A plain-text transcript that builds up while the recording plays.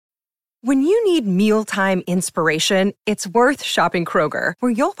When you need mealtime inspiration, it's worth shopping Kroger,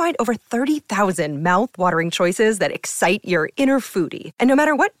 where you'll find over 30,000 mouth-watering choices that excite your inner foodie. And no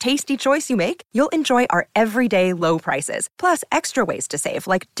matter what tasty choice you make, you'll enjoy our everyday low prices, plus extra ways to save,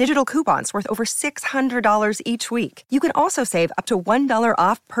 like digital coupons worth over $600 each week. You can also save up to $1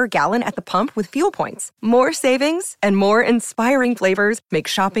 off per gallon at the pump with fuel points. More savings and more inspiring flavors make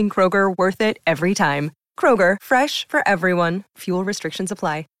shopping Kroger worth it every time. Kroger, fresh for everyone. Fuel restrictions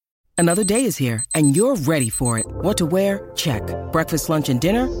apply. Another day is here, and you're ready for it. What to wear? Check. Breakfast, lunch, and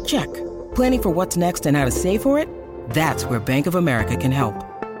dinner? Check. Planning for what's next and how to save for it? That's where Bank of America can help.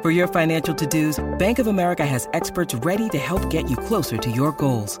 For your financial to-dos, Bank of America has experts ready to help get you closer to your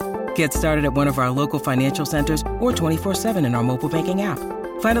goals. Get started at one of our local financial centers or 24/7 in our mobile banking app.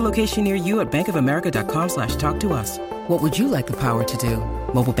 Find a location near you at bankofamerica.com/talktous. What would you like the power to do?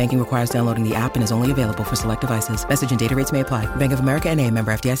 Mobile banking requires downloading the app and is only available for select devices. Message and data rates may apply. Bank of America N.A.,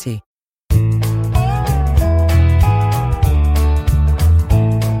 member FDIC.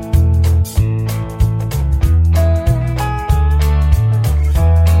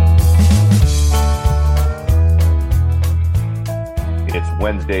 It's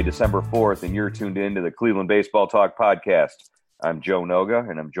Wednesday, December 4th, and you're tuned in to the Cleveland Baseball Talk podcast. I'm Joe Noga,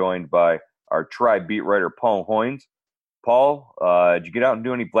 and I'm joined by our Tribe beat writer, Paul Hoynes. Paul, did you get out and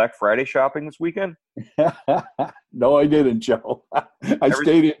do any Black Friday shopping this weekend? No, I didn't, Joe. I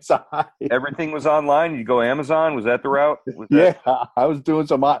stayed inside. Everything was online? You go Amazon? Was that the route? I was doing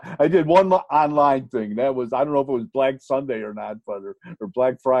some – I did one online thing. That was – I don't know if it was Black Sunday or not, but or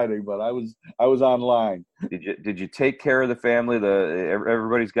Black Friday, but I was online. Did you take care of the family?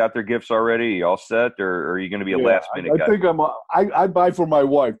 Everybody's got their gifts already? You all set, or are you going to be a last-minute guy? I think I buy for my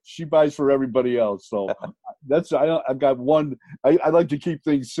wife. She buys for everybody else. So I've got one – I like to keep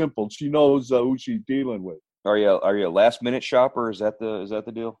things simple. She knows who she's dealing with. Are you a last minute shopper? Is that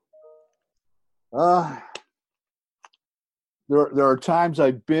the deal? There are times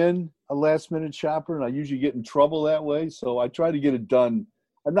I've been a last minute shopper, and I usually get in trouble that way. So I try to get it done.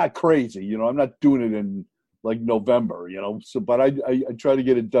 I'm not crazy, I'm not doing it in like November, So, but I try to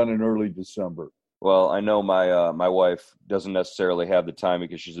get it done in early December. Well, I know my wife doesn't necessarily have the time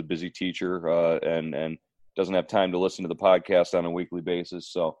because she's a busy teacher and doesn't have time to listen to the podcast on a weekly basis.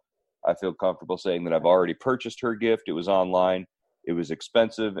 So I feel comfortable saying that I've already purchased her gift. It was online. It was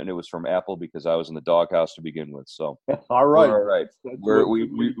expensive, and it was from Apple because I was in the doghouse to begin with. So all right.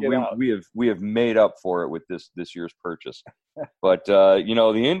 We have made up for it with this year's purchase. But the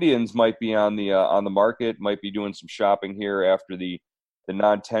Indians might be on the market, might be doing some shopping here after the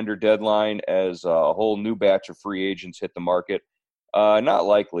non-tender deadline as a whole new batch of free agents hit the market. Not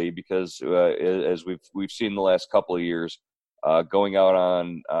likely because as we've seen the last couple of years. Going out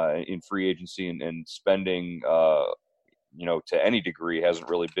on in free agency and spending, to any degree hasn't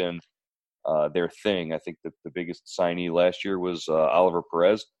really been their thing. I think that the biggest signee last year was Oliver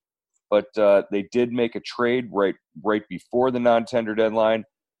Perez, but they did make a trade right before the non-tender deadline,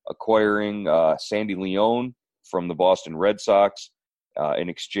 acquiring Sandy León from the Boston Red Sox in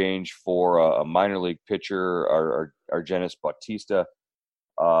exchange for a minor league pitcher, Argenis Bautista.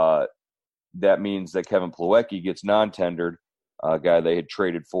 That means that Kevin Plawecki gets non-tendered. A guy they had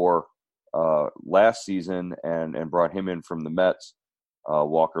traded for last season and brought him in from the Mets.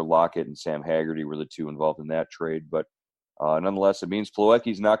 Walker Lockett and Sam Haggerty were the two involved in that trade. But nonetheless, it means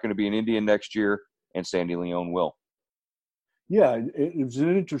Plawecki's not going to be an Indian next year, and Sandy León will. Yeah, it was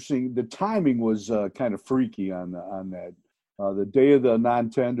an interesting – the timing was kind of freaky on that. The day of the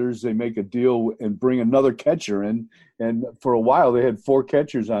non-tenders, they make a deal and bring another catcher in. And for a while, they had 4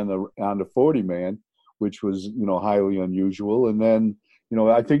 catchers on the 40-man. Which was, highly unusual. And then,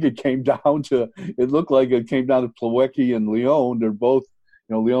 I think it came down to – it looked like it came down to Plawecki and León. They're both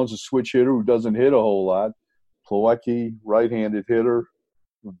 – León's a switch hitter who doesn't hit a whole lot. Plawecki, right-handed hitter,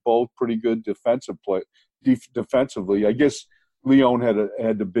 both pretty good defensively. I guess León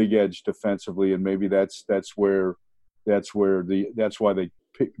had the big edge defensively, and maybe that's why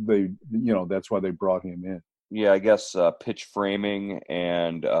they brought him in. Yeah, I guess pitch framing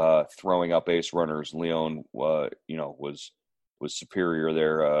and throwing up base runners, León, was superior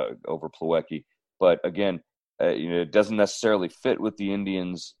there over Plawecki. But again, it doesn't necessarily fit with the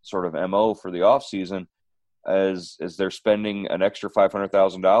Indians' sort of MO for the offseason as they're spending an extra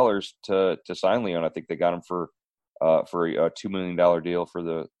 $500,000 to sign León. I think they got him for a $2 million deal for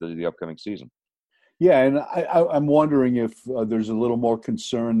the upcoming season. Yeah, and I'm wondering if there's a little more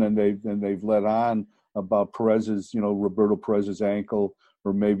concern than they've let on about Perez's, Roberto Perez's ankle,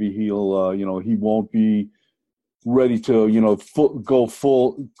 or maybe he'll, he won't be ready to, go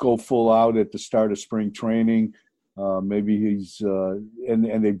full out at the start of spring training. Maybe he's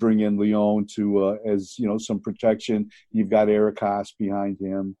and they bring in Leon to as some protection. You've got Eric Haas behind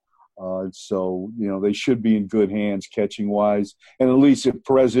him, so they should be in good hands catching wise. And at least if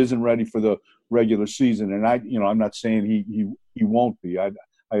Perez isn't ready for the regular season, and I'm not saying he won't be. I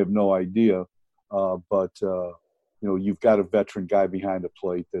have no idea, but you've got a veteran guy behind the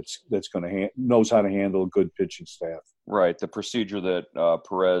plate that's going to knows how to handle a good pitching staff. Right. The procedure that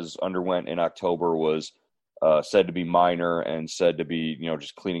Perez underwent in October was said to be minor and said to be,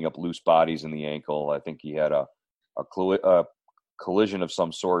 just cleaning up loose bodies in the ankle. I think he had a collision of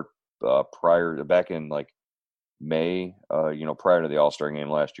some sort back in like May, prior to the All-Star game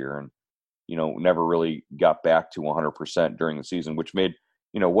last year, and never really got back to 100% during the season, which made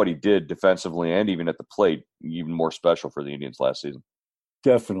what he did defensively and even at the plate even more special for the Indians last season.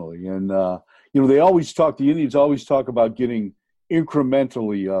 Definitely, and the Indians always talk about getting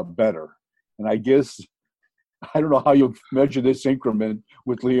incrementally better, and I guess. I don't know how you'll measure this increment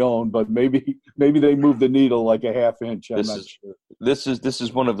with Leon, but maybe they move the needle like a half inch. I'm not sure. This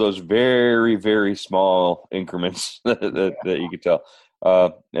is one of those very, very small increments that you could tell,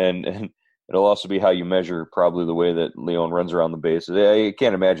 and it'll also be how you measure probably the way that Leon runs around the bases. I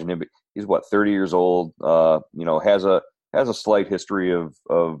can't imagine him. He's 30 years old. Has a slight history of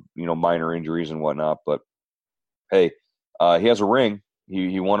minor injuries and whatnot. But hey, he has a ring.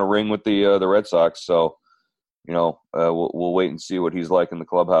 He won a ring with the Red Sox, so. We'll wait and see what he's like in the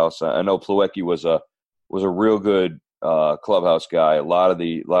clubhouse. I know Plawecki was a real good clubhouse guy. A lot of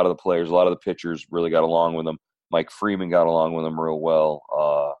the players, a lot of the pitchers really got along with him. Mike Freeman got along with him real well.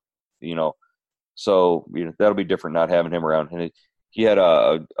 So that'll be different not having him around. And he had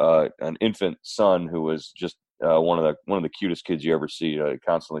an infant son who was just one of the cutest kids you ever see.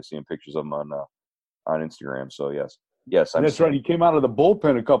 Constantly seeing pictures of him on Instagram. So yes. Yes, that's right. He came out of the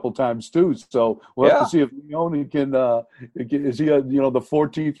bullpen a couple times too. So we'll have to see if Leone can. Is he the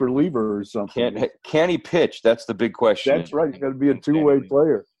 14th reliever or something? Can he pitch? That's the big question. That's right. He's got to be a two-way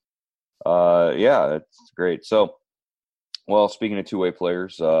player. Yeah, that's great. So, well, speaking of two-way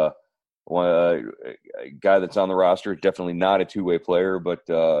players, a guy that's on the roster, definitely not a two-way player, but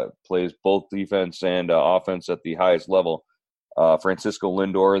plays both defense and offense at the highest level. Francisco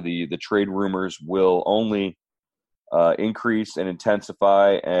Lindor. The trade rumors will only increase and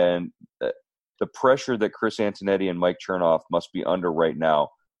intensify, and the pressure that Chris Antonetti and Mike Chernoff must be under right now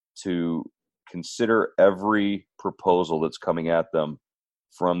to consider every proposal that's coming at them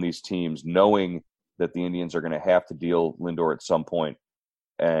from these teams, knowing that the Indians are going to have to deal Lindor at some point.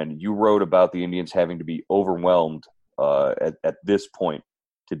 And you wrote about the Indians having to be overwhelmed at this point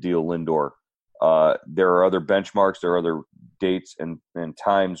to deal Lindor. There are other benchmarks, there are other dates and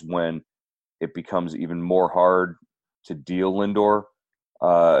times when it becomes even more hard to deal Lindor.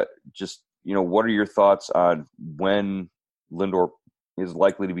 What are your thoughts on when Lindor is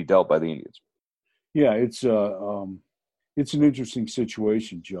likely to be dealt by the Indians? Yeah, it's an interesting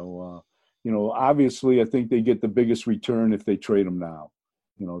situation, Joe. Obviously, I think they get the biggest return if they trade him now.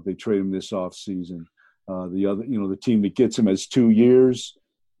 If they trade him this offseason. The team that gets him has 2 years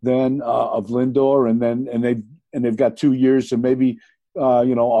then of Lindor, and they've got 2 years to maybe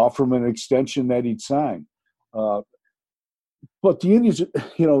offer him an extension that he'd sign. But the Indians,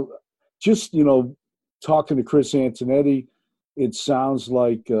 talking to Chris Antonetti, it sounds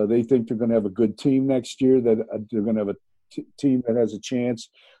like they think they're going to have a good team next year, that they're going to have a team that has a chance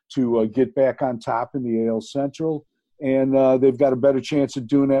to get back on top in the AL Central, and they've got a better chance of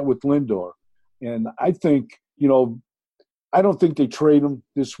doing that with Lindor. And I think, I don't think they trade him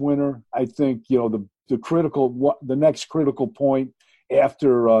this winter. I think, the next critical point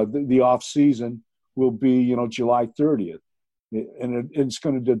after the off season will be, July 30th. And it's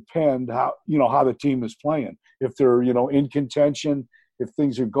going to depend how the team is playing. If they're, in contention, if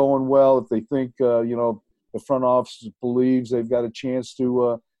things are going well, if they think, the front office believes they've got a chance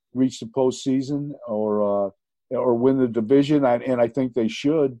to reach the postseason or win the division, and I think they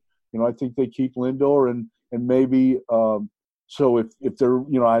should. I think they keep Lindor and maybe so if they're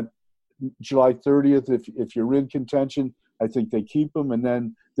at July 30th, if you're in contention, I think they keep him, and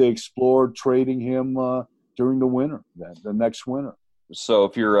then they explore trading him during the winter, the next winter. So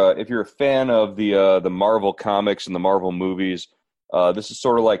if you're a fan of the Marvel comics and the Marvel movies, this is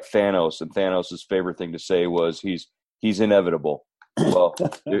sort of like Thanos, and Thanos' favorite thing to say was he's inevitable. Well,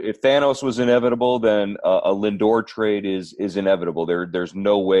 if Thanos was inevitable, then a Lindor trade is inevitable. There's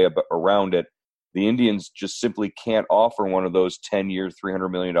no way around it. The Indians just simply can't offer one of those 10-year, $300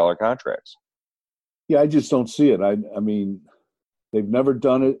 million contracts. Yeah, I just don't see it. I mean, they've never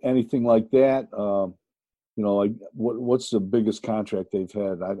done anything like that. What's the biggest contract they've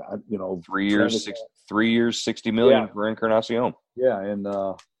had? 3 years, 3 years, $60 million for Encarnacion. Yeah, and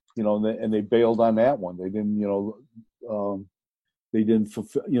and they bailed on that one. They didn't, they didn't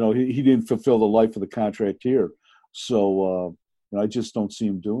fulfill. He didn't fulfill the life of the contract here. So I just don't see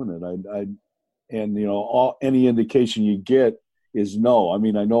him doing it. Any indication you get is no. I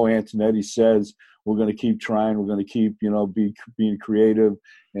mean, I know Antonetti says we're going to keep trying. We're going to keep, being creative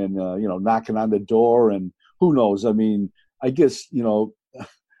and, knocking on the door. And who knows? I mean, I guess,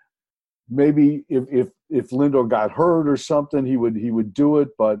 maybe if Lindor got hurt or something, he would do it.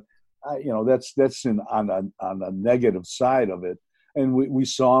 But, that's on a negative side of it. And we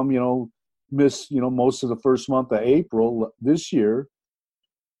saw him, miss, most of the first month of April this year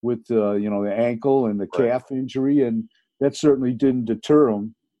with, the ankle and the calf injury. And that certainly didn't deter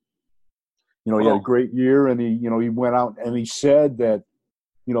him. He had a great year, and he went out and he said that,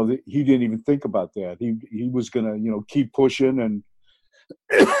 he didn't even think about that. He was going to, keep pushing and,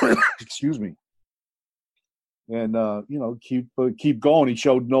 excuse me, and, keep going. He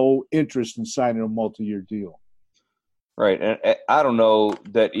showed no interest in signing a multi-year deal. Right. And I don't know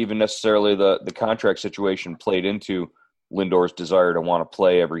that even necessarily the contract situation played into Lindor's desire to want to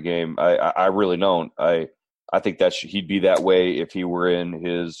play every game. I really don't. I think that he'd be that way if he were in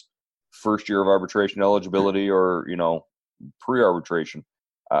his first year of arbitration eligibility or, pre-arbitration.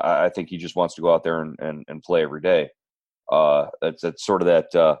 I think he just wants to go out there and play every day. That's sort of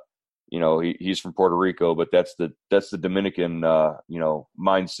that, he's from Puerto Rico, but that's the Dominican,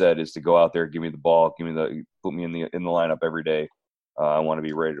 mindset is to go out there, give me the ball, put me in the lineup every day. I want to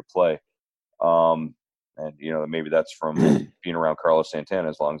be ready to play. And maybe that's from being around Carlos Santana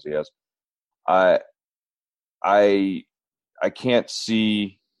as long as he has. I can't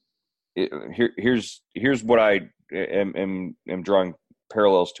see it. Here's what I am drawing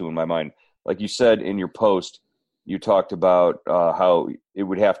parallels to in my mind. Like you said in your post, you talked about how it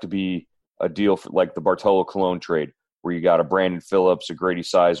would have to be a deal for, like the Bartolo Colon trade, where you got a Brandon Phillips, a Grady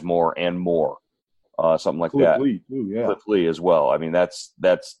Sizemore, and more, something like Cliff that. Lee too, yeah. Cliff Lee as well. I mean, that's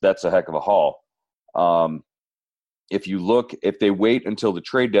a heck of a haul. If they wait until the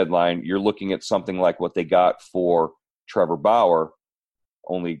trade deadline, you're looking at something like what they got for Trevor Bauer.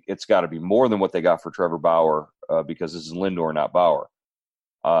 Only it's got to be more than what they got for Trevor Bauer because this is Lindor, not Bauer.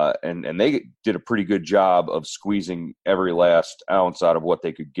 And they did a pretty good job of squeezing every last ounce out of what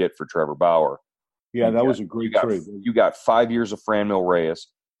they could get for Trevor Bauer. Yeah, that was a great trade. You got 5 years of Franmil Reyes.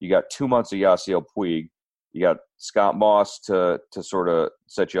 You got 2 months of Yasiel Puig. You got Scott Moss to sort of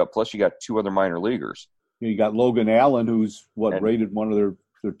set you up. Plus, you got 2 other minor leaguers. You got Logan Allen, who's rated one of their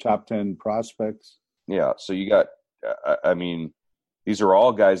top 10 prospects. Yeah, so you got. These are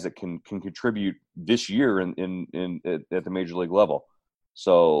all guys that can contribute this year at the major league level.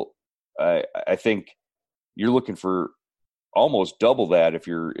 So I think you're looking for almost double that if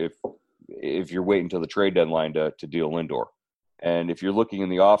you're waiting until the trade deadline to deal Lindor, and if you're looking in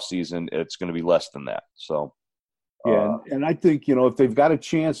the off season, it's going to be less than that. So and I think if they've got a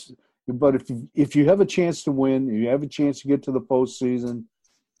chance, but if you have a chance to win, you have a chance to get to the postseason.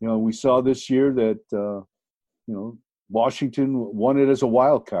 We saw this year that Washington won it as a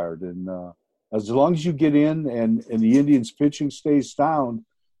wild card, and as long as you get in and the Indians' pitching stays sound,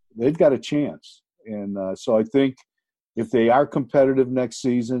 they've got a chance. And so I think if they are competitive next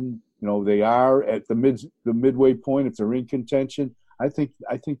season, they are at the midway point. If they're in contention, I think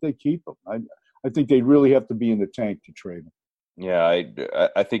they keep them. I think they really have to be in the tank to trade him. Yeah,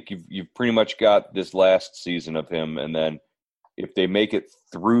 I think you've pretty much got this last season of him, and then if they make it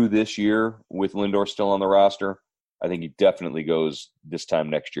through this year with Lindor still on the roster, I think he definitely goes this time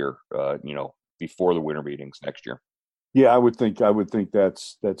next year. Before the winter meetings next year. Yeah, I would think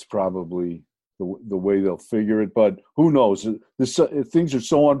that's probably the way they'll figure it. But who knows? Things are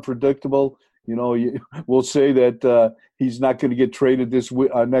so unpredictable. We'll say that he's not going to get traded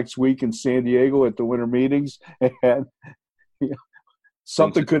next week in San Diego at the winter meetings, and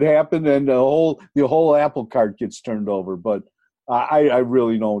something could happen, and the whole apple cart gets turned over. But I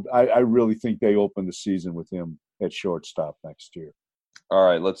really don't. I really think they open the season with him at shortstop next year. All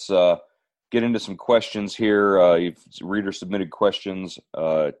right, let's get into some questions here. Reader submitted questions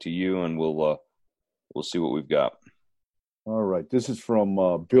to you, and we'll see what we've got. All right, this is from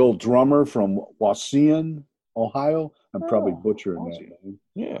Bill Drummer from Wauseon, Ohio. I'm probably butchering that name.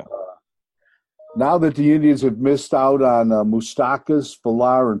 Yeah. Now that the Indians have missed out on Moustakas,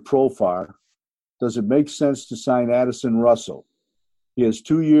 Villar, and Profar, does it make sense to sign Addison Russell? He has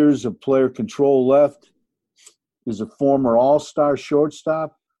 2 years of player control left, is a former all-star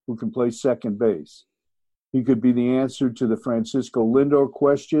shortstop who can play second base. He could be the answer to the Francisco Lindor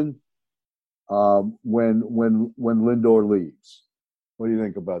question when Lindor leaves. What do you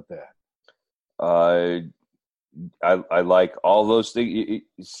think about that? I like all those things.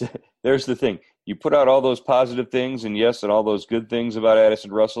 There's the thing. You put out all those positive things and all those good things about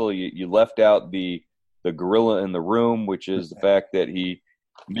Addison Russell. You left out the gorilla in the room, which is the fact that he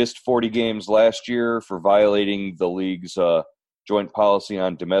missed 40 games last year for violating the league's joint policy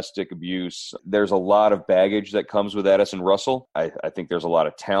on domestic abuse. There's a lot of baggage that comes with Addison Russell. I think there's a lot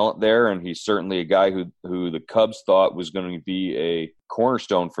of talent there, and he's certainly a guy who the Cubs thought was going to be a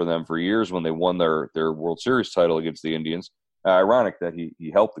cornerstone for them for years when they won their World Series title against the Indians. Ironic that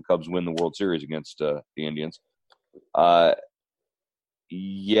he helped the Cubs win the World Series against the Indians. I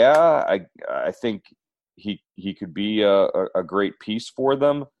think he could be a great piece for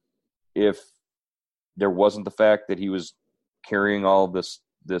them if there wasn't the fact that he was carrying all of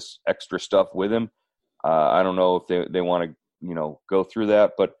this extra stuff with him. I don't know if they want to go through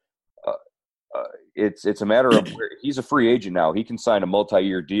that, but it's a matter of where he's a free agent now. He can sign a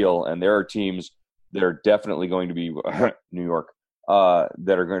multi-year deal, and there are teams that are definitely going to be New York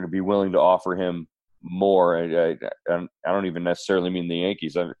that are going to be willing to offer him more. I don't even necessarily mean the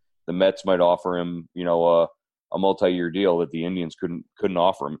Yankees. The Mets might offer him, a multi-year deal that the Indians couldn't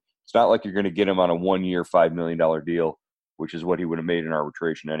offer him. It's not like you're going to get him on a 1-year, $5 million deal, which is what he would have made in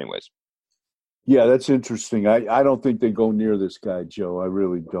arbitration anyways. Yeah, that's interesting. I don't think they go near this guy, Joe. I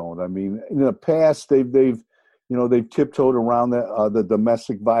really don't. I mean, in the past, they've tiptoed around the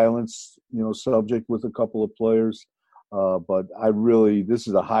domestic violence, subject with a couple of players. But this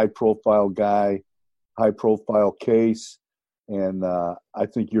is a high-profile guy, high-profile case, and I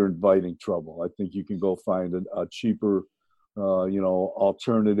think you're inviting trouble. I think you can go find a cheaper,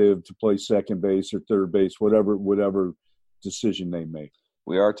 alternative to play second base or third base, whatever decision they make.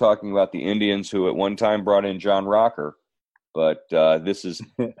 We are talking about the Indians, who at one time brought in John Rocker, but this is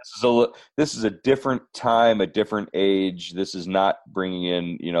a different time, a different age. This is not bringing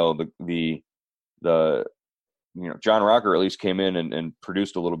in John Rocker at least came in and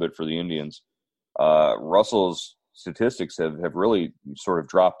produced a little bit for the Indians. Russell's statistics have really sort of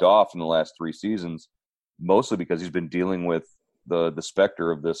dropped off in the last 3 seasons, mostly because he's been dealing with the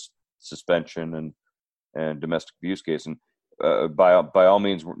specter of this suspension and domestic abuse case. And by all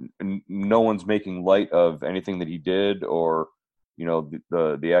means, no one's making light of anything that he did or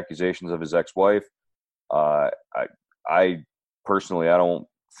the accusations of his ex-wife. I personally, I don't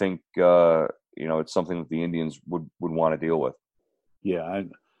think it's something that the Indians would want to deal with. Yeah,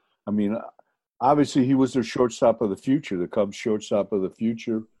 I mean, obviously he was their shortstop of the future, the Cubs shortstop of the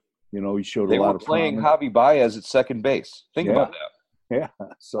future. He showed a lot of promise. They were playing Javi Baez at second base. Think about that. Yeah.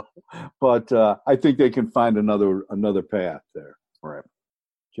 So, but I think they can find another path there. Right.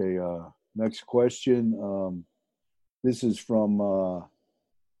 Okay. Next question. This is from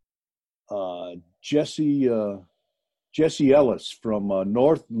Jesse Ellis from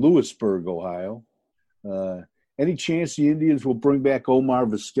North Lewisburg, Ohio. Any chance the Indians will bring back Omar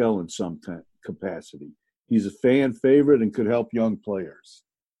Vizquel in some capacity? He's a fan favorite and could help young players.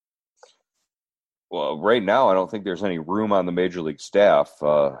 Well, right now, I don't think there's any room on the major league staff.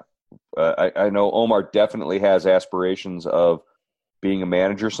 I know Omar definitely has aspirations of being a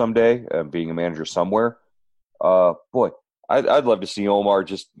manager someday, being a manager somewhere. I'd love to see Omar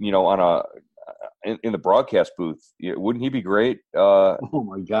just on in the broadcast booth. Wouldn't he be great? Oh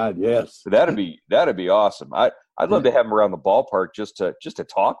my God, yes. That'd be awesome. I'd love to have him around the ballpark just to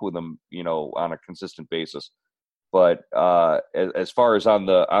talk with him, on a consistent basis. But as far as on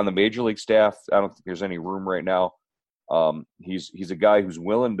the major league staff, I don't think there's any room right now. He's a guy who's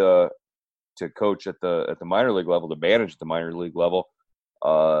willing to coach at the minor league level, to manage at the minor league level.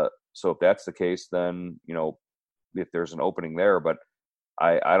 So if that's the case, then if there's an opening there, but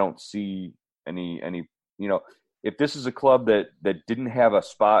I don't see any if this is a club that didn't have a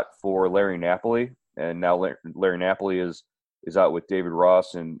spot for Larry Napoli, and now Larry Napoli is out with David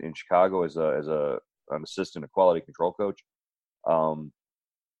Ross in Chicago as an assistant, a quality control coach.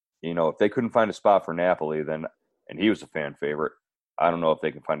 If they couldn't find a spot for Napoli, and he was a fan favorite, I don't know if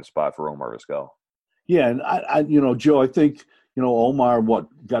they can find a spot for Omar Vizquel. Yeah, and I Joe, I think Omar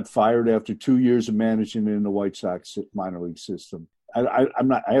got fired after 2 years of managing in the White Sox minor league system. I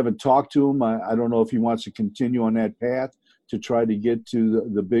haven't talked to him. I don't know if he wants to continue on that path to try to get to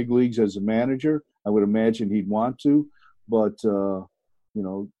the big leagues as a manager. I would imagine he'd want to, but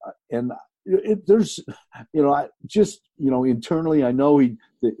there's internally, I know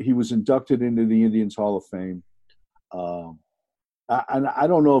he was inducted into the Indians Hall of Fame. I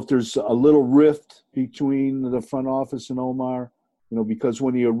don't know if there's a little rift between the front office and Omar, because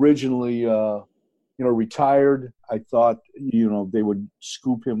when he originally, retired, I thought, they would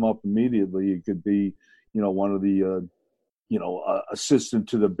scoop him up immediately. It could be, one of the assistant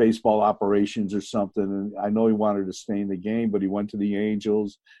to the baseball operations or something. And I know he wanted to stay in the game, but he went to the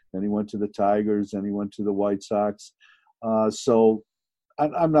Angels, then he went to the Tigers, then he went to the White Sox. So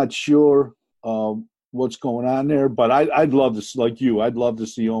I'm not sure what's going on there, but I'd love to, like you, I'd love to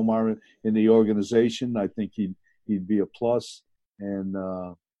see Omar in the organization. I think he'd be a plus, and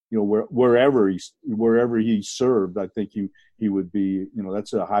wherever he served, I think he would be.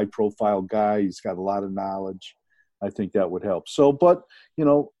 That's a high profile guy. He's got a lot of knowledge. I think that would help. So, but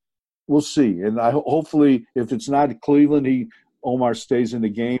we'll see. And hopefully, if it's not Cleveland, Omar stays in the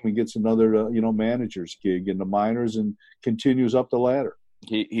game and gets another manager's gig in the minors and continues up the ladder.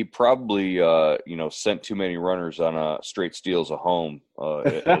 He probably sent too many runners on straight steals at home. For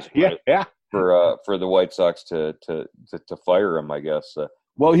the White Sox to fire him, I guess.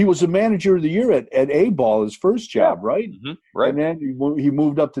 Well, he was the manager of the year at A-ball, his first job, right? Mm-hmm. Right. And then he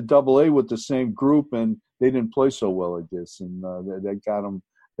moved up to Double-A with the same group, and they didn't play so well at this, and that got him.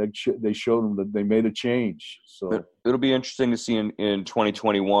 They showed him that they made a change. So it'll be interesting to see in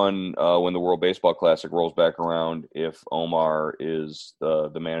 2021 when the World Baseball Classic rolls back around if Omar is the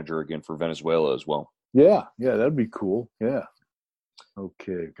manager again for Venezuela as well. Yeah, that'd be cool. Yeah.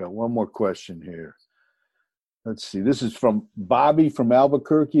 Okay, got one more question here. Let's see. This is from Bobby from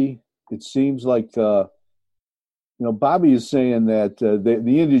Albuquerque. It seems like Bobby is saying that the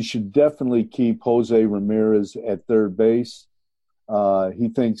Indians should definitely keep Jose Ramirez at third base. He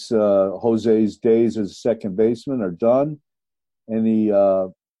thinks Jose's days as a second baseman are done, and he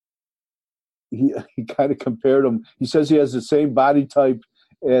kind of compared him. He says he has the same body type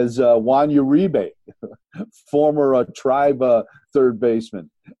as Juan Uribe, former Tribe third baseman.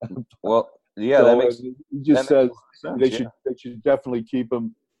 Well, yeah, so that makes. He just says sense, they should definitely keep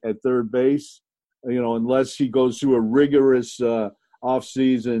him at third base, unless he goes through a rigorous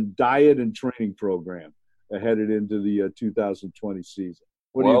off-season diet and training program headed into the 2020 season.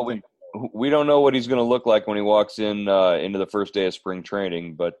 What do you think? We don't know what he's going to look like when he walks in into the first day of spring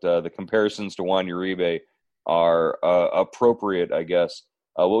training, but the comparisons to Juan Uribe are appropriate, I guess.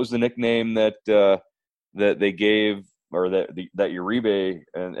 What was the nickname that they gave, or that Uribe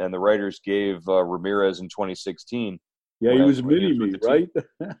and the writers gave Ramirez in 2016? Yeah, he was Mini-Me, right?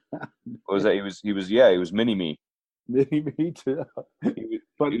 What was that? He was Mini-Me. Mini-Me too.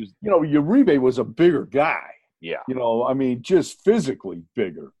 But Uribe was a bigger guy. Yeah. Just physically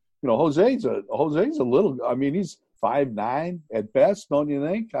bigger. Jose's a little. He's 5'9" at best, don't you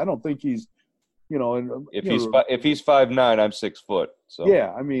think? I don't think he's. If he's 5'9", I'm 6 foot. So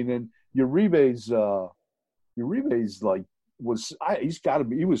yeah, and Uribe's like he's got to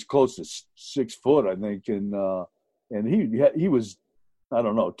be. He was close to 6 foot, I think, and he was, I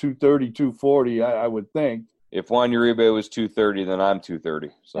don't know, 230, 240, I would think. If Juan Uribe was 230, then I'm 230.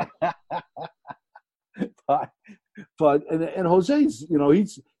 So, but Jose's,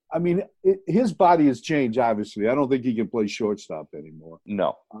 his body has changed. Obviously, I don't think he can play shortstop anymore.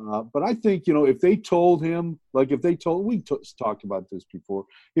 No. But I think if they told him, we talked about this before.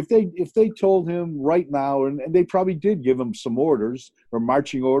 If they told him right now, and they probably did give him some orders or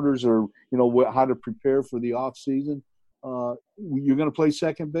marching orders, or how to prepare for the off season. You're going to play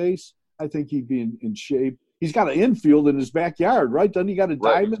second base. I think he'd be in shape. He's got an infield in his backyard, right? Doesn't he got a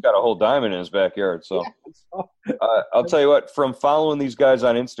diamond? He's got a whole diamond in his backyard. So I'll tell you what, from following these guys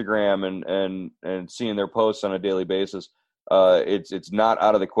on Instagram and seeing their posts on a daily basis, it's not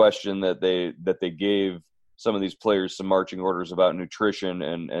out of the question that they gave some of these players some marching orders about nutrition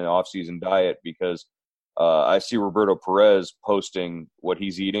and off-season diet, because I see Roberto Perez posting what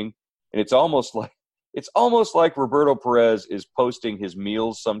he's eating, and it's almost like Roberto Perez is posting his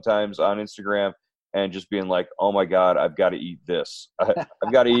meals sometimes on Instagram and just being like, "Oh my God, I've got to eat this.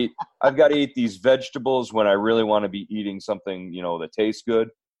 I've got to eat these vegetables when I really want to be eating something, that tastes good."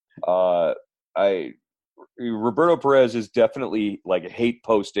 Roberto Perez is definitely like hate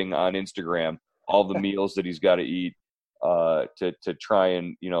posting on Instagram all the meals that he's got to eat to try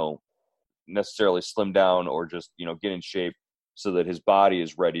and necessarily slim down or just get in shape so that his body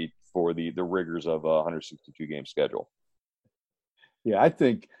is ready for the rigors of a 162 game schedule. Yeah, I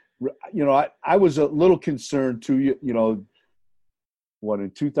think. I was a little concerned too, in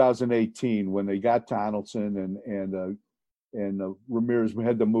 2018 when they got Donaldson and Ramirez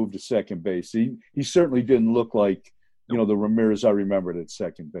had to move to second base. He certainly didn't look like, the Ramirez I remembered at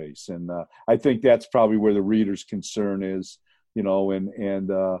second base. And I think that's probably where the reader's concern is,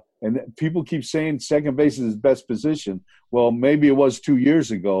 and people keep saying second base is his best position. Well, maybe it was 2 years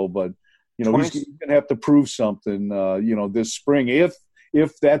ago, but, he's going to have to prove something, this spring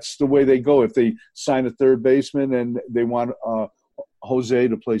if that's the way they go, if they sign a third baseman and they want Jose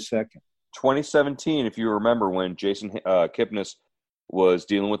to play second. 2017, if you remember, when Jason Kipnis was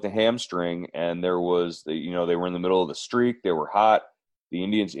dealing with the hamstring, and there was they were in the middle of the streak, they were hot. The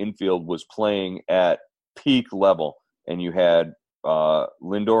Indians infield was playing at peak level, and you had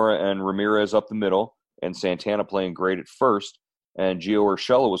Lindor and Ramirez up the middle, and Santana playing great at first, and Gio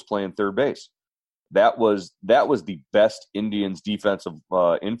Urshela was playing third base. That was the best Indians defensive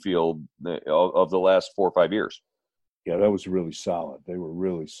infield of the last 4 or 5 years. Yeah, that was really solid. They were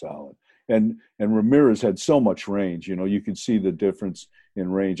really solid. And Ramirez had so much range. You could see the difference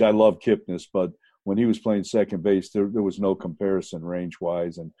in range. I love Kipnis, but when he was playing second base, there was no comparison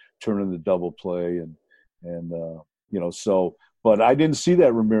range-wise and turning the double play and so. But I didn't see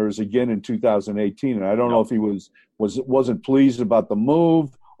that Ramirez again in 2018, and I don't know if he wasn't pleased about the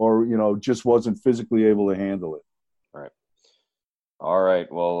move or just wasn't physically able to handle it. All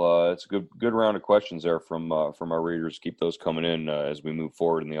right. Well, it's a good round of questions there from our readers. Keep those coming in as we move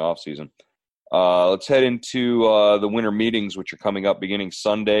forward in the off season. Let's head into the winter meetings, which are coming up beginning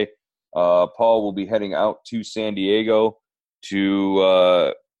Sunday. Paul will be heading out to San Diego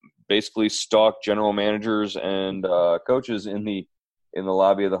to basically stalk general managers and coaches in the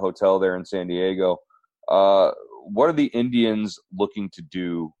lobby of the hotel there in San Diego. What are the Indians looking to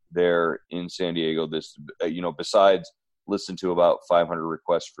do there in San Diego? This, besides listen to about 500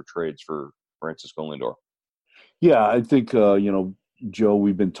 requests for trades for Francisco Lindor. Yeah, I think Joe,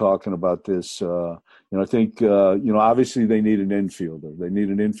 we've been talking about this. I think obviously they need an infielder. They need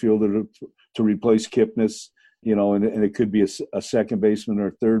an infielder to replace Kipnis. And it could be a second baseman or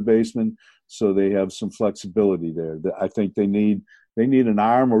a third baseman, so they have some flexibility there. I think they need an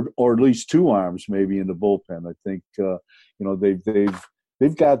arm or at least two arms maybe in the bullpen. I think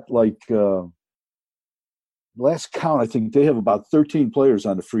they've got last count, I think they have about 13 players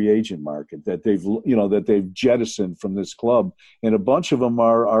on the free agent market that they've jettisoned from this club, and a bunch of them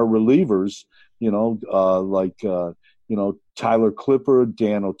are relievers. Tyler Clipper,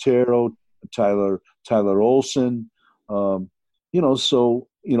 Dan Otero, Tyler Olson, Cody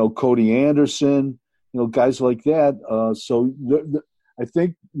Anderson, guys like that. I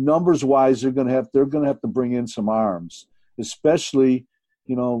think numbers wise, they're going to have to bring in some arms, especially,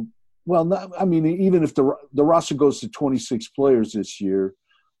 even if the roster goes to 26 players this year,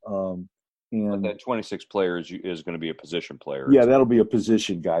 and that 26 players is going to be a position player. Yeah, that'll be a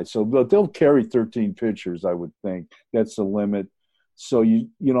position guy. So they'll carry 13 pitchers, I would think. That's the limit. So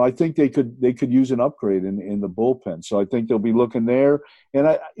I think they could use an upgrade in the bullpen. So I think they'll be looking there,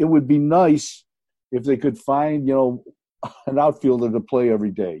 and it would be nice if they could find an outfielder to play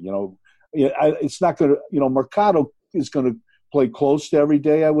every day. It's not going to Mercado is going to play close to every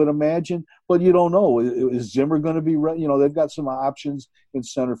day, I would imagine, but you don't know. Is Zimmer going to be ready? They've got some options in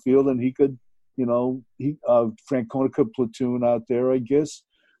center field, and he could, Francona could platoon out there, I guess.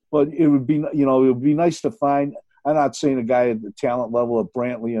 But it would be nice to find. I'm not saying a guy at the talent level of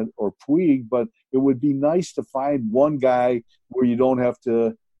Brantley or Puig, but it would be nice to find one guy where you don't have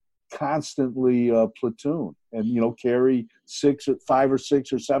to constantly platoon and carry 5 or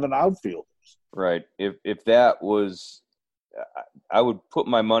 6 or 7 outfielders. Right. If that was, I would put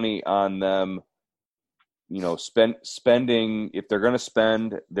my money on them. Spending. If they're going to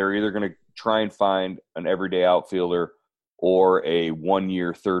spend, they're either going to try and find an everyday outfielder or a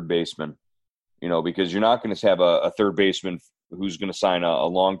 1-year third baseman. Because you're not going to have a third baseman who's going to sign a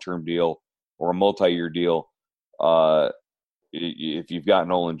long-term deal or a multi-year deal. If you've got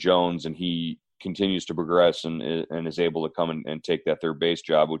Nolan Jones and he continues to progress and is able to come and take that third base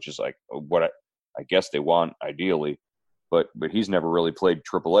job, which is like what I guess they want ideally, but he's never really played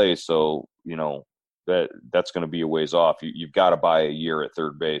AAA, so that's going to be a ways off. You've got to buy a year at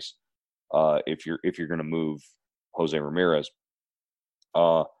third base if you're going to move Jose Ramirez.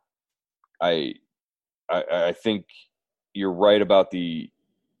 I think you're right about the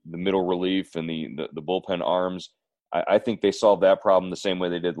middle relief and the bullpen arms. I think they solved that problem the same way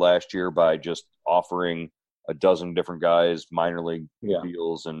they did last year by just offering a dozen different guys minor league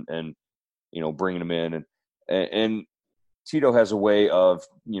deals and bringing them in and Tito has a way of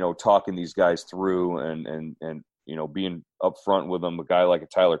talking these guys through and being upfront with them. A guy like a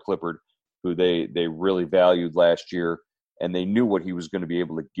Tyler Clippard, who they really valued last year. And they knew what he was going to be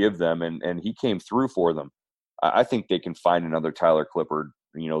able to give them, and he came through for them. I think they can find another Tyler Clippard,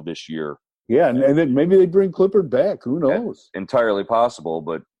 this year. Yeah, and then maybe they bring Clippard back. Who knows? Yeah, entirely possible,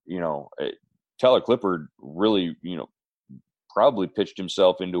 but Tyler Clippard really, probably pitched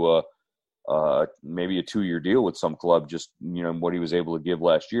himself into a maybe a 2-year deal with some club. Just what he was able to give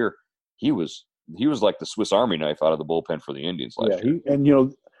last year. He was like the Swiss Army knife out of the bullpen for the Indians last year.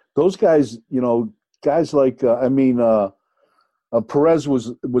 And those guys, guys like Perez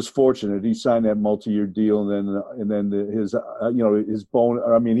was fortunate. He signed that multi-year deal, and then his his bone.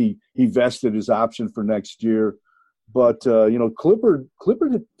 I mean, he vested his option for next year. But Clippard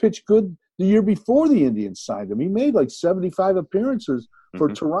pitched good the year before the Indians signed him. He made like 75 appearances for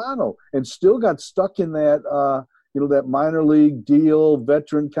Toronto, and still got stuck in that that minor league deal,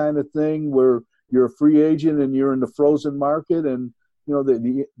 veteran kind of thing, where you're a free agent and you're in the frozen market. And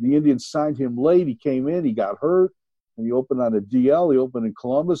the Indians signed him late. He came in, he got hurt. And he opened on a DL. He opened in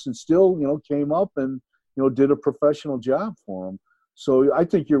Columbus and still, came up and, did a professional job for him. So I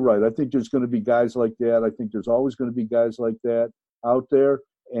think you're right. I think there's going to be guys like that. I think there's always going to be guys like that out there.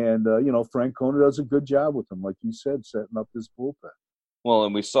 And, Francona does a good job with them, like you said, setting up this bullpen. Well,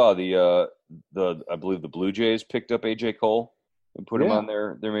 and we saw I believe the Blue Jays picked up A.J. Cole and put him on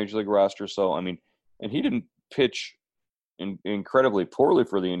their Major League roster. So, I mean, and he didn't pitch incredibly poorly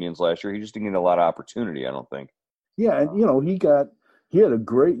for the Indians last year. He just didn't get a lot of opportunity, I don't think. Yeah, and he had a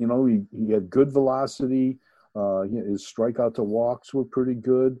great, he had good velocity. His strikeout to walks were pretty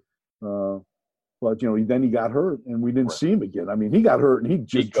good. But then he got hurt, and we didn't see him again. I mean, he got hurt, and he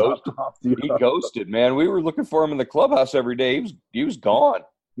dropped off. He ghosted, man. We were looking for him in the clubhouse every day. He was gone.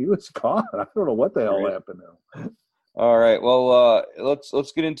 He was gone. I don't know what the hell happened to him. All right. Well,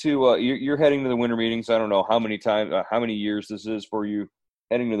 let's get into you're heading to the winter meetings. I don't know how many years this is for you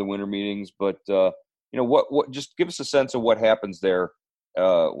heading to the winter meetings, but what just give us a sense of what happens there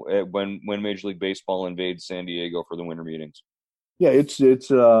when Major League Baseball invades San Diego for the winter meetings. Yeah, it's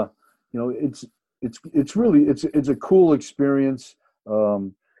really a cool experience.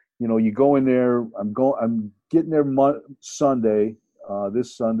 You go in there. I'm getting there Sunday.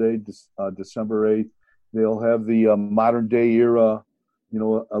 This Sunday, December 8th. They'll have the modern day era,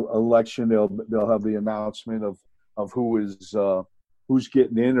 election. They'll have the announcement of who's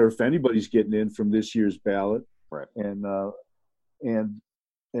getting in, or if anybody's getting in from this year's ballot. Right. And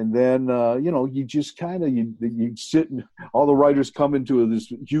then you just kind of you sit, and all the writers come into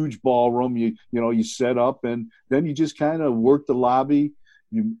this huge ballroom. You set up, and then you just kind of work the lobby.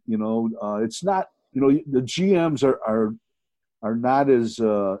 It's not the GMs are not as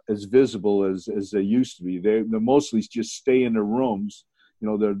visible as they used to be. They mostly just stay in their rooms,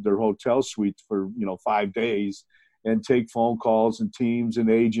 their hotel suites for 5 days, and take phone calls and teams and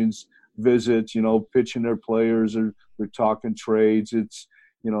agents visits, pitching their players, or they're talking trades. It's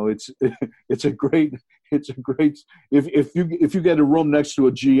a great if you get a room next to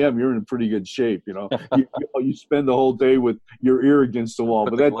a GM, you're in pretty good shape. You spend the whole day with your ear against the wall.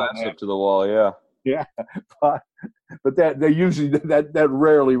 Put but the that glass up to the wall, yeah. Yeah, but that they usually that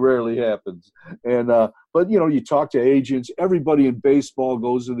rarely happens. And but you talk to agents. Everybody in baseball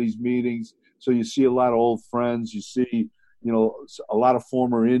goes to these meetings, so you see a lot of old friends. You see a lot of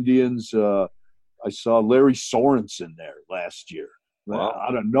former Indians. I saw Larry Sorensen there last year. Wow.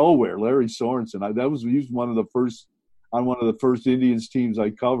 Out of nowhere, Larry Sorensen. He was one of the first Indians teams I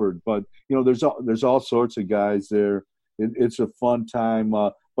covered. But there's all sorts of guys there. It's a fun time.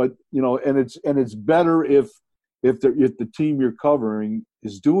 But and it's better if the team you're covering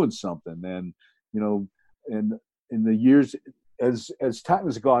is doing something. And and in the years as time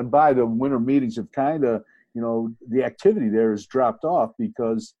has gone by, the winter meetings have kind of the activity there has dropped off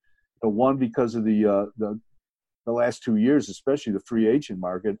because because of the last 2 years, especially the free agent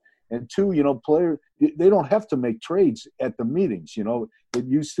market, and two, players, they don't have to make trades at the meetings. It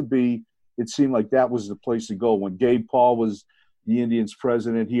used to be, it seemed like that was the place to go. When Gabe Paul was the Indians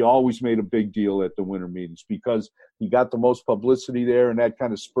president, he always made a big deal at the winter meetings because he got the most publicity there, and that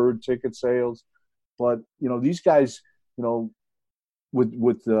kind of spurred ticket sales. But these guys,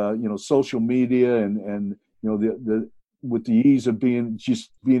 with social media and with the ease of being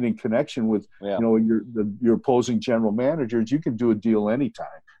in connection with your opposing general managers, you can do a deal anytime.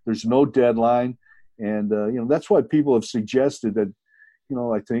 There's no deadline, and that's why people have suggested that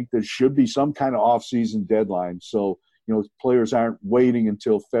I think there should be some kind of off-season deadline, so players aren't waiting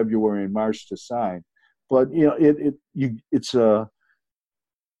until February and March to sign. But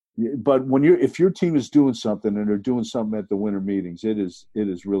but if your team is doing something and they're doing something at the winter meetings, it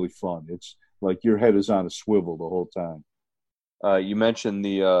is really fun. It's like your head is on a swivel the whole time. You mentioned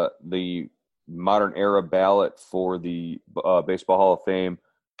the modern era ballot for the Baseball Hall of Fame.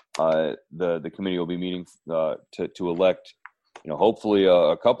 The committee will be meeting to elect, hopefully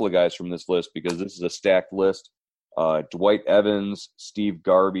a couple of guys from this list, because this is a stacked list. Dwight Evans, Steve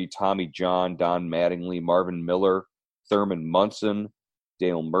Garvey, Tommy John, Don Mattingly, Marvin Miller, Thurman Munson,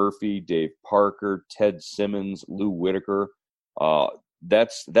 Dale Murphy, Dave Parker, Ted Simmons, Lou Whitaker.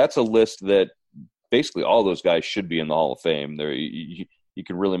 That's a list that basically all those guys should be in the Hall of Fame. You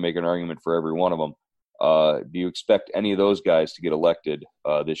can really make an argument for every one of them. Do you expect any of those guys to get elected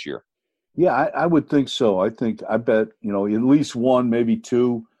this year? Yeah, I would think so. I bet, at least one, maybe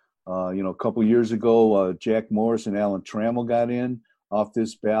two. A couple of years ago, Jack Morris and Alan Trammell got in off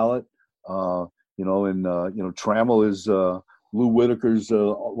this ballot. Trammell is Lou Whitaker's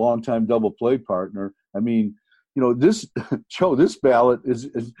longtime double play partner. I mean, this Joe, this ballot is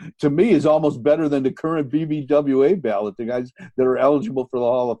to me is almost better than the current BBWA ballot. The guys that are eligible for the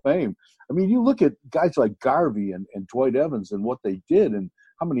Hall of Fame. I mean, you look at guys like Garvey and Dwight Evans and what they did, and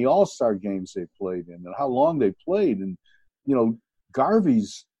how many All-Star games they played in, and how long they played, and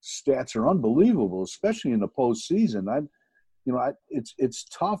Garvey's stats are unbelievable, especially in the postseason. It's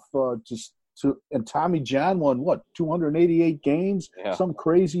tough and Tommy John won 288 games, some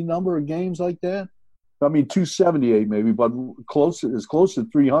crazy number of games like that. I mean, 278 maybe, but as close to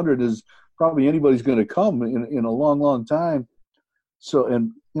 300 as probably anybody's going to come in a long, long time. So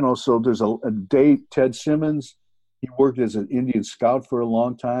there's a date. Ted Simmons, he worked as an Indian scout for a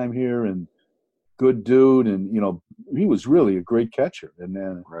long time here, and good dude, and he was really a great catcher. And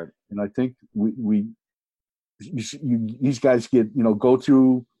then, right. And I think these guys go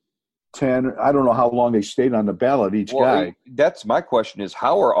through 10. I don't know how long they stayed on the ballot, each guy. That's my question: is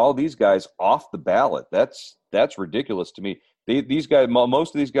how are all these guys off the ballot? That's ridiculous to me. These guys,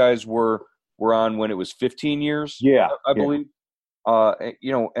 most of these guys were on when it was 15 years. Yeah, I believe.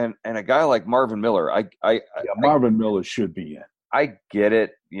 And a guy like Marvin Miller, Marvin Miller should be in. I get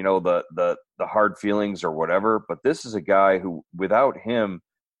it, the hard feelings or whatever, but this is a guy who, without him,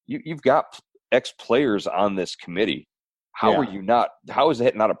 you've got ex-players on this committee. How is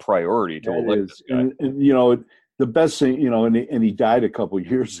that not a priority to elect this guy? And the best thing, and he died a couple of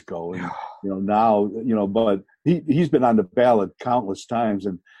years ago, and now, but he's been on the ballot countless times,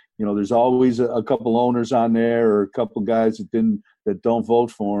 and there's always a couple owners on there or a couple guys that don't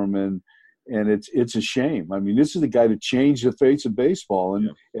vote for him, and it's a shame. I mean, this is the guy that changed the face of baseball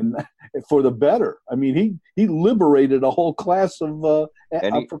and for the better. I mean, he liberated a whole class of a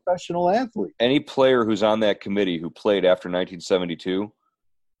professional athlete. Any player who's on that committee who played after 1972,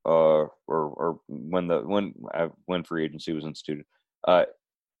 or when free agency was instituted,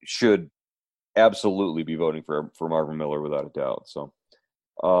 should absolutely be voting for Marvin Miller without a doubt. So,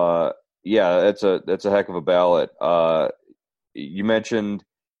 that's a heck of a ballot. You mentioned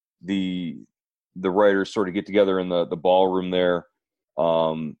the writers sort of get together in the ballroom there.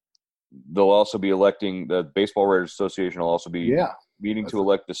 They'll also be electing, the Baseball Writers Association will also be meeting to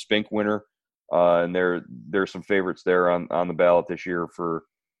elect the Spink winner. And there's some favorites there on the ballot this year for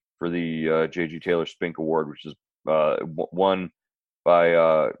the J.G. Taylor Spink Award, which is won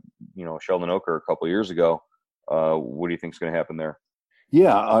by Sheldon Oker a couple of years ago. What do you think is going to happen there?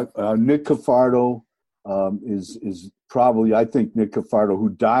 Yeah, Nick Cafardo is probably, I think, Nick Cafardo,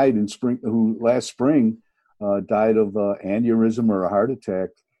 who last spring died of aneurysm or a heart attack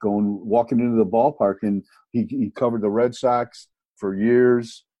walking into the ballpark, and he covered the Red Sox for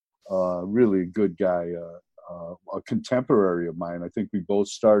years. Really a good guy, a contemporary of mine. I think we both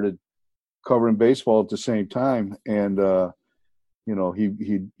started covering baseball at the same time, and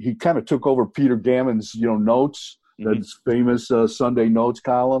he kind of took over Peter Gammon's notes, that's famous Sunday Notes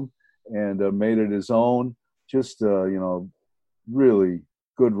column, and made it his own. Just really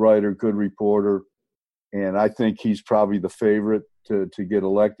good writer, good reporter, and I think he's probably the favorite to get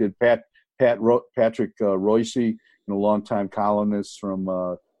elected. Patrick Royce, longtime columnist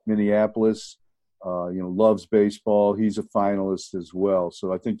from Minneapolis, loves baseball. He's a finalist as well.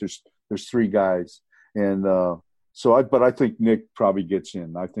 So I think there's three guys, and but I think Nick probably gets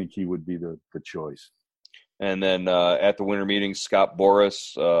in. I think he would be the choice. And then at the winter meetings, Scott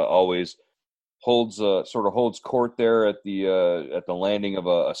Boras always holds court there at the landing of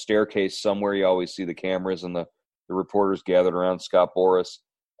a staircase somewhere. You always see the cameras and the reporters gathered around Scott Boras.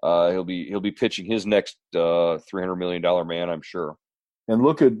 He'll be pitching his next $300 million man, I'm sure. And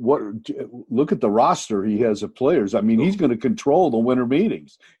look at the roster he has of players. I mean, he's going to control the winter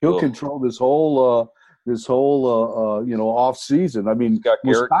meetings. He'll control this whole off season. I mean, he's got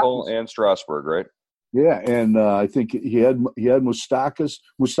Gerrit Cole and Strasburg, right? Yeah, and I think he had Moustakas.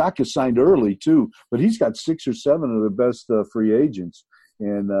 Moustakas signed early too, but he's got 6 or 7 of the best free agents,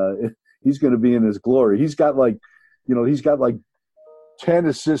 and he's going to be in his glory. He's got like 10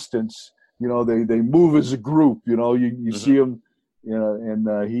 assistants. They move as a group. You see him,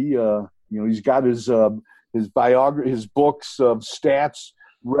 and he's got his biography, his books of stats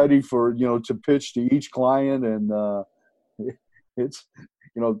ready for to pitch to each client, and it's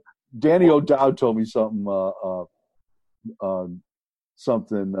Danny O'Dowd told me something that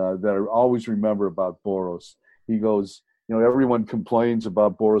I always remember about Boras. He goes, everyone complains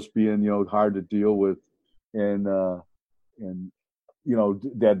about Boras being hard to deal with, and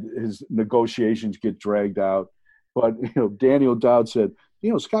that his negotiations get dragged out. But Danny O'Dowd said,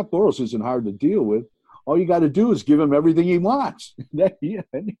 Scott Boras isn't hard to deal with. All you got to do is give him everything he wants, and you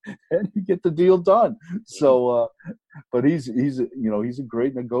get the deal done. So, but he's a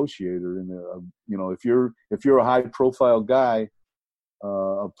great negotiator, and if you're a high profile guy,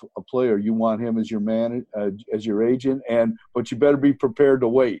 a player, you want him as your man, as your agent, but you better be prepared to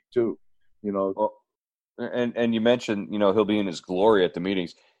wait too. Well, and you mentioned he'll be in his glory at the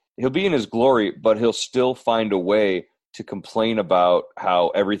meetings. He'll be in his glory, but he'll still find a way to complain about how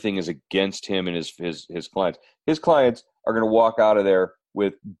everything is against him and his clients. His clients are going to walk out of there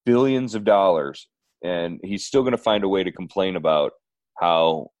with billions of dollars, and he's still going to find a way to complain about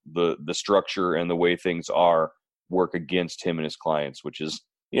how the structure and the way things work against him and his clients, which is,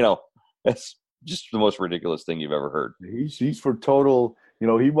 that's just the most ridiculous thing you've ever heard. He's for total,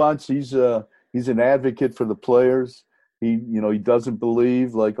 he's an advocate for the players. He doesn't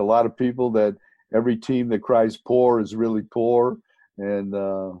believe, like a lot of people, that every team that cries poor is really poor. And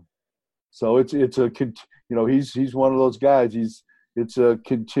so it's he's one of those guys. It's a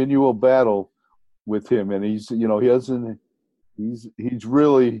continual battle with him. And he's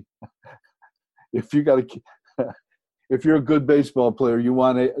really, if you're a good baseball player, you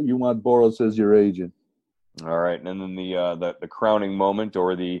want Boras as your agent. All right. And then the crowning moment,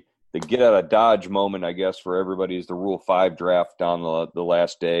 or the get out of Dodge moment, I guess, for everybody, is the Rule 5 draft on the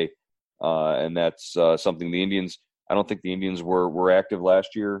last day. And that's something the Indians – I don't think the Indians were active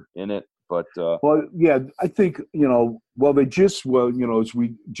last year in it. But well, yeah, I think, just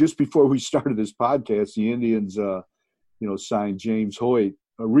before we started this podcast, the Indians, signed James Hoyt,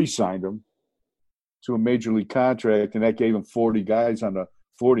 re-signed him to a major league contract, and that gave him 40 guys on the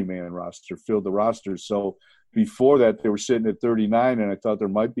 40-man roster, filled the roster. So before that, they were sitting at 39, and I thought there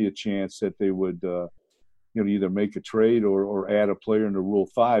might be a chance that they would, either make a trade or add a player into Rule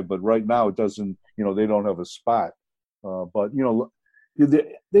 5. But right now, it doesn't. They don't have a spot. But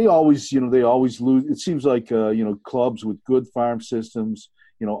they always lose. It seems like clubs with good farm systems,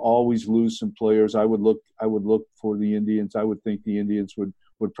 always lose some players. I would look for the Indians. I would think the Indians would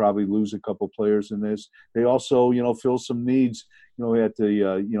probably lose a couple players in this. They also, fill some needs, at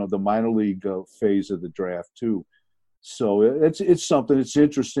the minor league phase of the draft too. So it's something. It's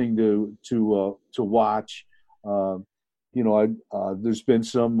interesting to watch. There's been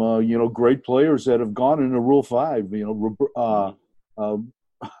some great players that have gone into Rule 5.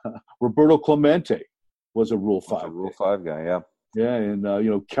 Roberto Clemente was a Rule 5. A Rule 5 guy, yeah. Yeah,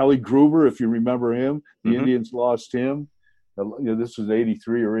 and Kelly Gruber, if you remember him, the Indians lost him. This was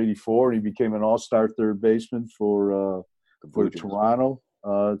 83 or 84, and he became an all-star third baseman for Toronto.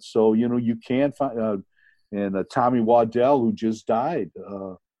 So you can find and Tommy Waddell, who just died,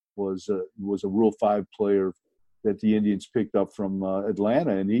 was a Rule 5 player that the Indians picked up from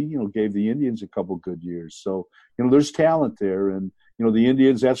Atlanta, and he gave the Indians a couple good years. So there's talent there, and the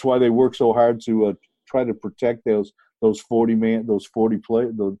Indians. That's why they work so hard to try to protect those 40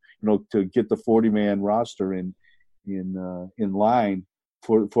 players, to get the 40-man roster in line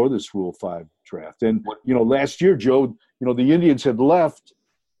for this Rule 5 draft. And last year, Joe, the Indians had left.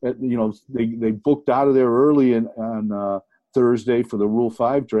 They booked out of there early on Thursday for the Rule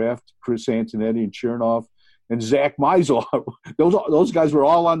 5 draft. Chris Antonetti and Chernoff and Zach Meisel, those guys were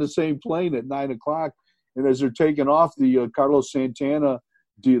all on the same plane at 9:00. And as they're taking off, the Carlos Santana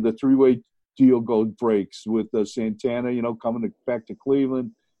deal, the three-way deal breaks with Santana, coming back to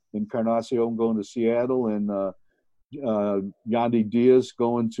Cleveland, and Encarnacion going to Seattle, and Yandy Diaz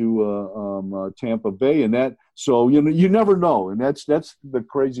going to Tampa Bay, and that. So you never know, and that's the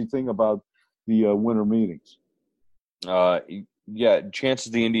crazy thing about the winter meetings. Yeah,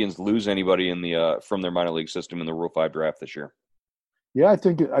 chances the Indians lose anybody in the from their minor league system in the Rule 5 draft this year. Yeah, I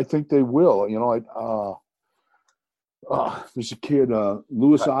think they will. There's a kid,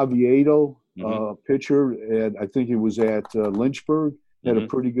 Luis Oviedo, pitcher, and I think he was at Lynchburg. Had a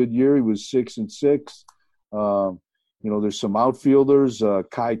pretty good year. He was 6-6. There's some outfielders,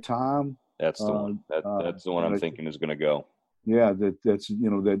 Kai Tom. That's the one. That's the one I'm thinking is going to go. Yeah, there's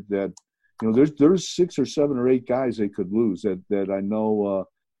 6 or 7 or 8 guys they could lose that I know.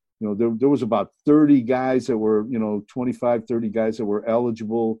 There was about 30 guys that were 25, 30 guys that were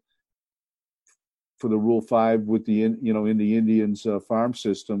eligible for the Rule 5 with in the Indians farm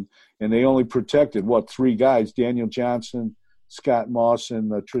system, and they only protected 3 guys: Daniel Johnson, Scott Moss,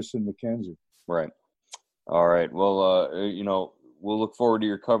 and Tristan McKenzie. Right. All right. Well, we'll look forward to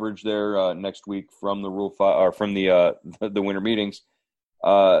your coverage there next week from the Rule 5 or from the winter meetings.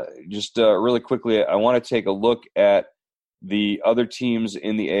 Just really quickly, I want to take a look at the other teams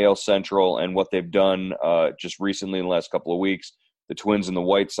in the AL Central and what they've done just recently in the last couple of weeks, the Twins and the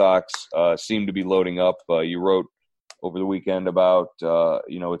White Sox seem to be loading up. You wrote over the weekend about,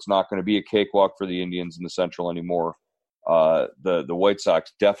 it's not going to be a cakewalk for the Indians in the Central anymore. The White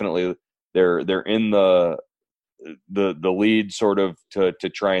Sox definitely, they're in the lead sort of to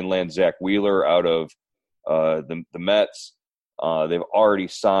try and land Zach Wheeler out of the Mets. They've already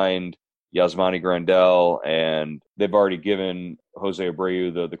signed Yasmani Grandal, and they've already given Jose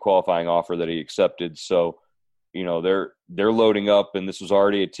Abreu the qualifying offer that he accepted. So, they're loading up, and this was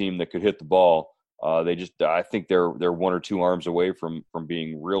already a team that could hit the ball. I think they're one or two arms away from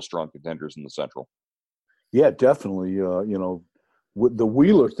being real strong contenders in the Central. Yeah, definitely. The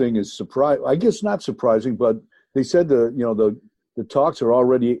Wheeler thing is I guess not surprising, but they said the talks are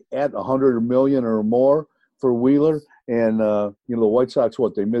already at $100 million or more for Wheeler. And, the White Sox,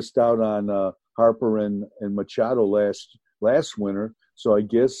 they missed out on Harper and Machado last winter. So I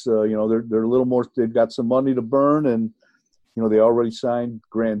guess, they're a little more – they've got some money to burn. And, they already signed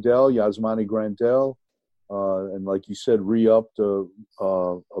Yasmani Grandal. And like you said, re-upped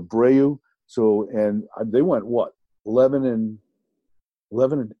Abreu. So, and they went, 11 and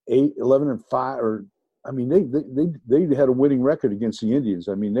 8, 11 and 5 – or I mean, they had a winning record against the Indians.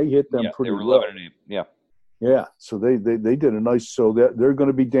 I mean, they hit them pretty well. They were 11 and 8, yeah. Yeah, so they did a nice. So they're going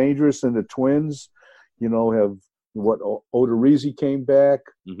to be dangerous, and the Twins, have Odorizzi came back.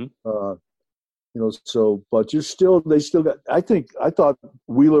 Mm-hmm. So but they still got. I thought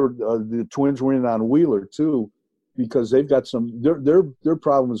Wheeler, the Twins were in on Wheeler too, because they've got some. Their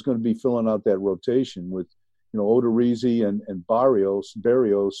problem is going to be filling out that rotation with, Odorizzi and Barrios.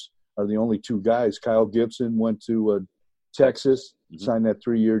 Barrios are the only two guys. Kyle Gibson went to Texas, signed that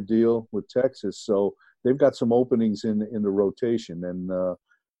 3-year deal with Texas, so. They've got some openings in the rotation, and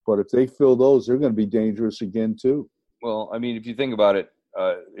but if they fill those, they're going to be dangerous again too. Well, I mean, if you think about it,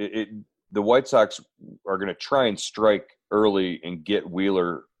 the White Sox are going to try and strike early and get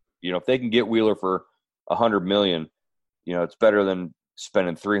Wheeler. If they can get Wheeler for $100 million, it's better than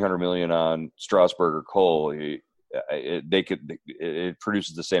spending $300 million on Strasburg or Cole. It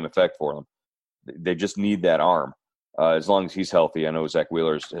produces the same effect for them. They just need that arm. As long as he's healthy. I know Zach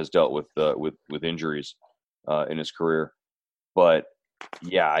Wheeler has dealt with injuries in his career, but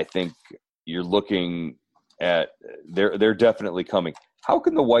yeah, I think you're looking at they're definitely coming. How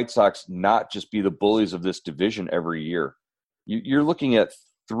can the White Sox not just be the bullies of this division every year? You're looking at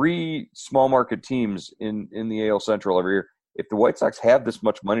 3 small market teams in the AL Central every year. If the White Sox have this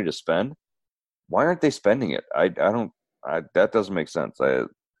much money to spend, why aren't they spending it? That doesn't make sense.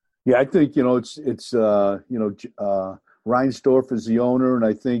 Yeah, I think it's Reinsdorf is the owner, and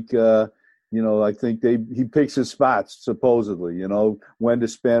I think he picks his spots supposedly. When to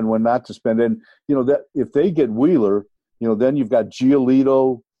spend, when not to spend, and that if they get Wheeler, then you've got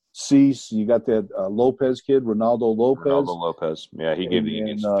Giolito, Cease, you got that Lopez kid, Ronaldo Lopez. Yeah, he gave the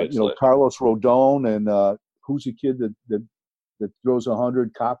Indians Carlos Rodon, and who's the kid that throws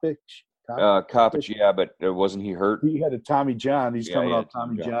 100? Kopech. Kopech, yeah, but wasn't he hurt? He had a Tommy John. He's coming off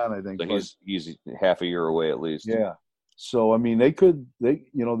Tommy John, I think. So he's half a year away at least. Yeah. So I mean, they're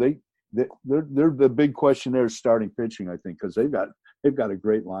the big question there is starting pitching, I think, because they've got a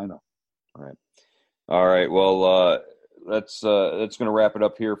great lineup. All right. Well, that's going to wrap it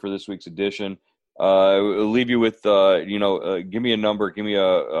up here for this week's edition. I'll leave you with give me a number, give me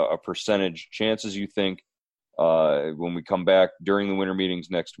a percentage chances you think. When we come back during the winter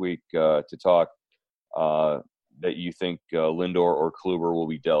meetings next week to talk, that you think Lindor or Kluber will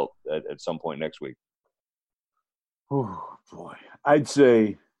be dealt at some point next week? Oh boy, I'd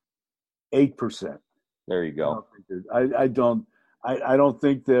say 8%. There you go. I don't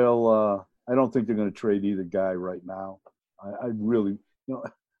think they'll. I don't think they're going to trade either guy right now. I really,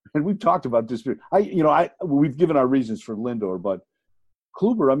 and we've talked about this. We've given our reasons for Lindor, but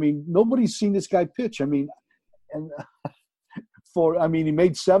Kluber. I mean, nobody's seen this guy pitch. I mean. And he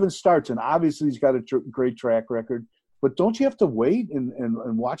made 7 starts, and obviously he's got a great track record. But don't you have to wait and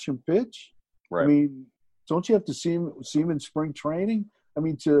watch him pitch? Right. I mean, don't you have to see him in spring training? I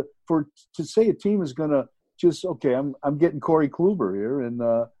mean, to say a team is going to just I'm getting Corey Kluber here, and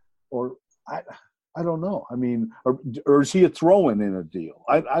or I don't know. I mean, or is he a throw-in in a deal?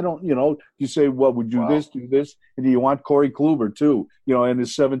 I don't. You say, well, would you do this, and do you want Corey Kluber too? And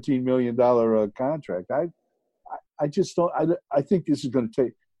his $17 million contract. I just don't. I think this is going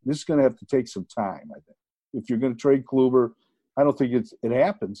to have to take some time. I think if you're going to trade Kluber, I don't think it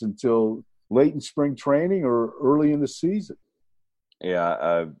happens until late in spring training or early in the season.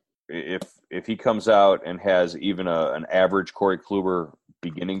 Yeah, if he comes out and has even an average Corey Kluber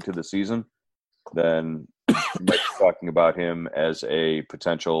beginning to the season, then you might be talking about him as a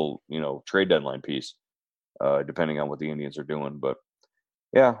potential, trade deadline piece, depending on what the Indians are doing. But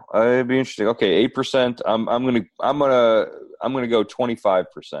yeah, it'd be interesting. Okay, 8%. I'm gonna go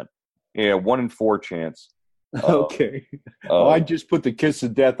 25%. Yeah, 1 in 4 chance. Okay. I just put the kiss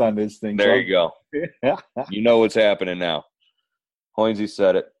of death on this thing. There you go. You know what's happening now. Hoynesy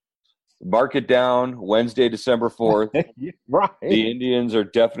said it. Mark it down. Wednesday, December 4th. Right. The Indians are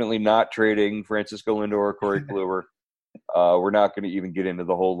definitely not trading Francisco Lindor or Corey Kluber. We're not going to even get into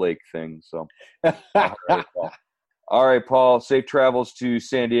the whole Lake thing. So, all right, Paul. Safe travels to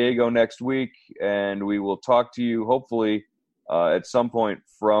San Diego next week, and we will talk to you hopefully at some point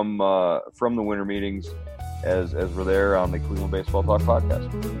from the winter meetings as we're there on the Cleveland Baseball Talk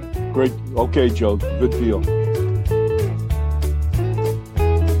podcast. Great. Okay, Joe. Good deal.